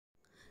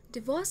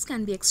Divorce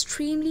can be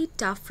extremely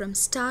tough from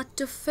start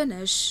to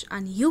finish,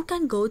 and you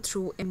can go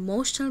through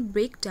emotional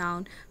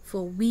breakdown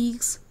for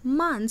weeks,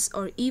 months,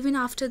 or even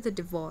after the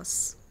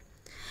divorce.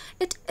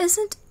 It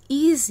isn't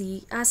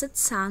easy as it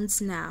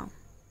sounds now.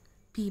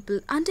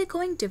 People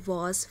undergoing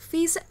divorce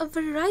face a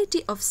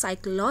variety of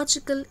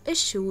psychological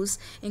issues,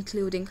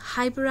 including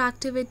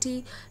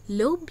hyperactivity,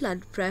 low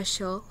blood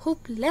pressure,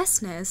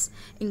 hopelessness,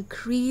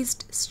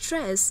 increased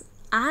stress,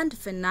 and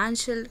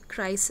financial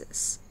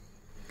crisis.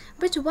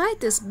 But why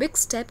this big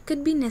step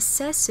could be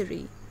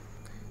necessary?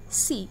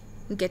 See,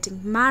 getting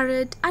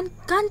married and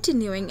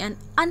continuing an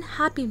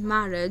unhappy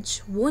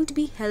marriage won't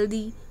be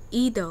healthy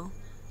either.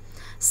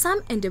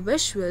 Some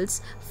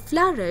individuals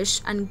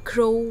flourish and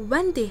grow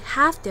when they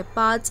have their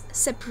paths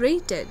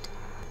separated.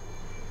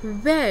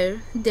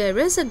 Where there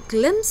is a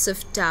glimpse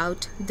of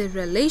doubt, the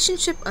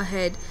relationship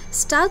ahead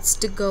starts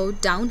to go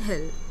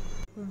downhill.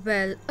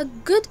 Well, a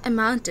good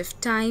amount of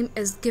time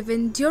is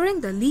given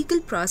during the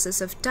legal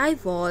process of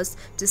divorce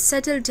to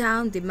settle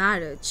down the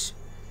marriage.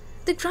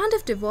 The ground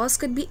of divorce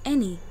could be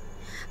any,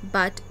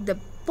 but the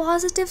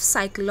positive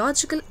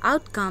psychological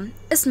outcome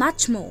is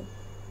much more.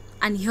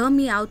 And hear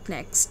me out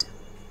next.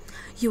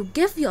 You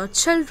give your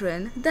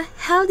children the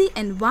healthy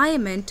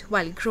environment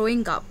while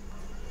growing up.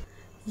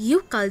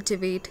 You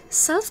cultivate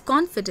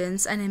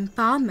self-confidence and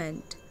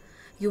empowerment.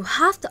 You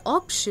have the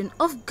option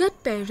of good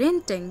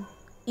parenting,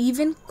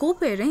 even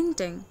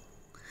co-parenting.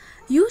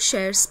 You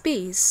share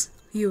space.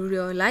 You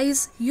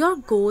realize your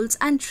goals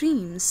and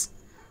dreams.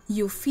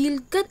 You feel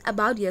good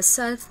about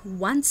yourself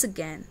once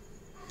again.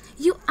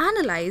 You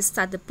analyze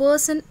that the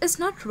person is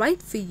not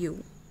right for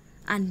you.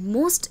 And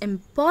most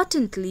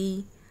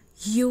importantly,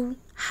 you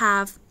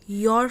have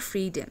your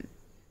freedom.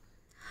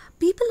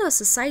 People or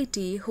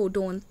society who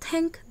don't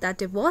think that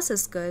divorce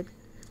is good,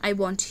 I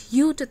want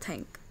you to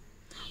think.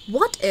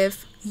 What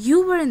if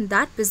you were in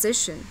that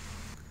position?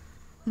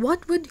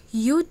 What would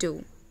you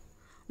do?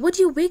 Would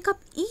you wake up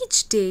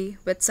each day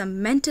with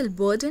some mental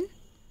burden?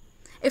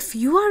 If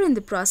you are in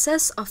the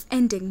process of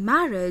ending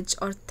marriage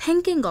or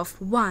thinking of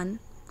one,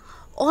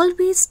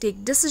 always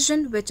take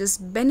decision which is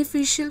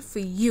beneficial for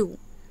you.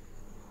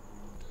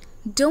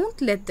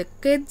 Don't let the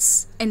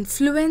kids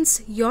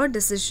influence your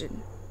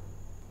decision.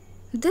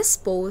 This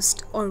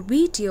post or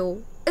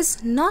video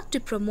is not to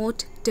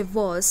promote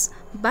divorce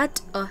but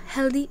a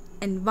healthy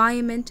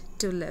environment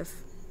to live.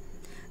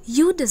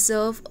 You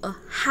deserve a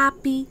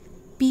happy,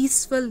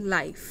 peaceful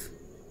life.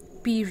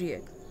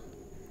 Period.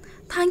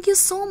 Thank you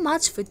so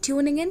much for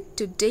tuning in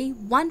to day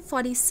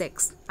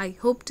 146. I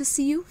hope to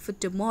see you for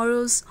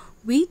tomorrow's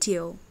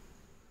video.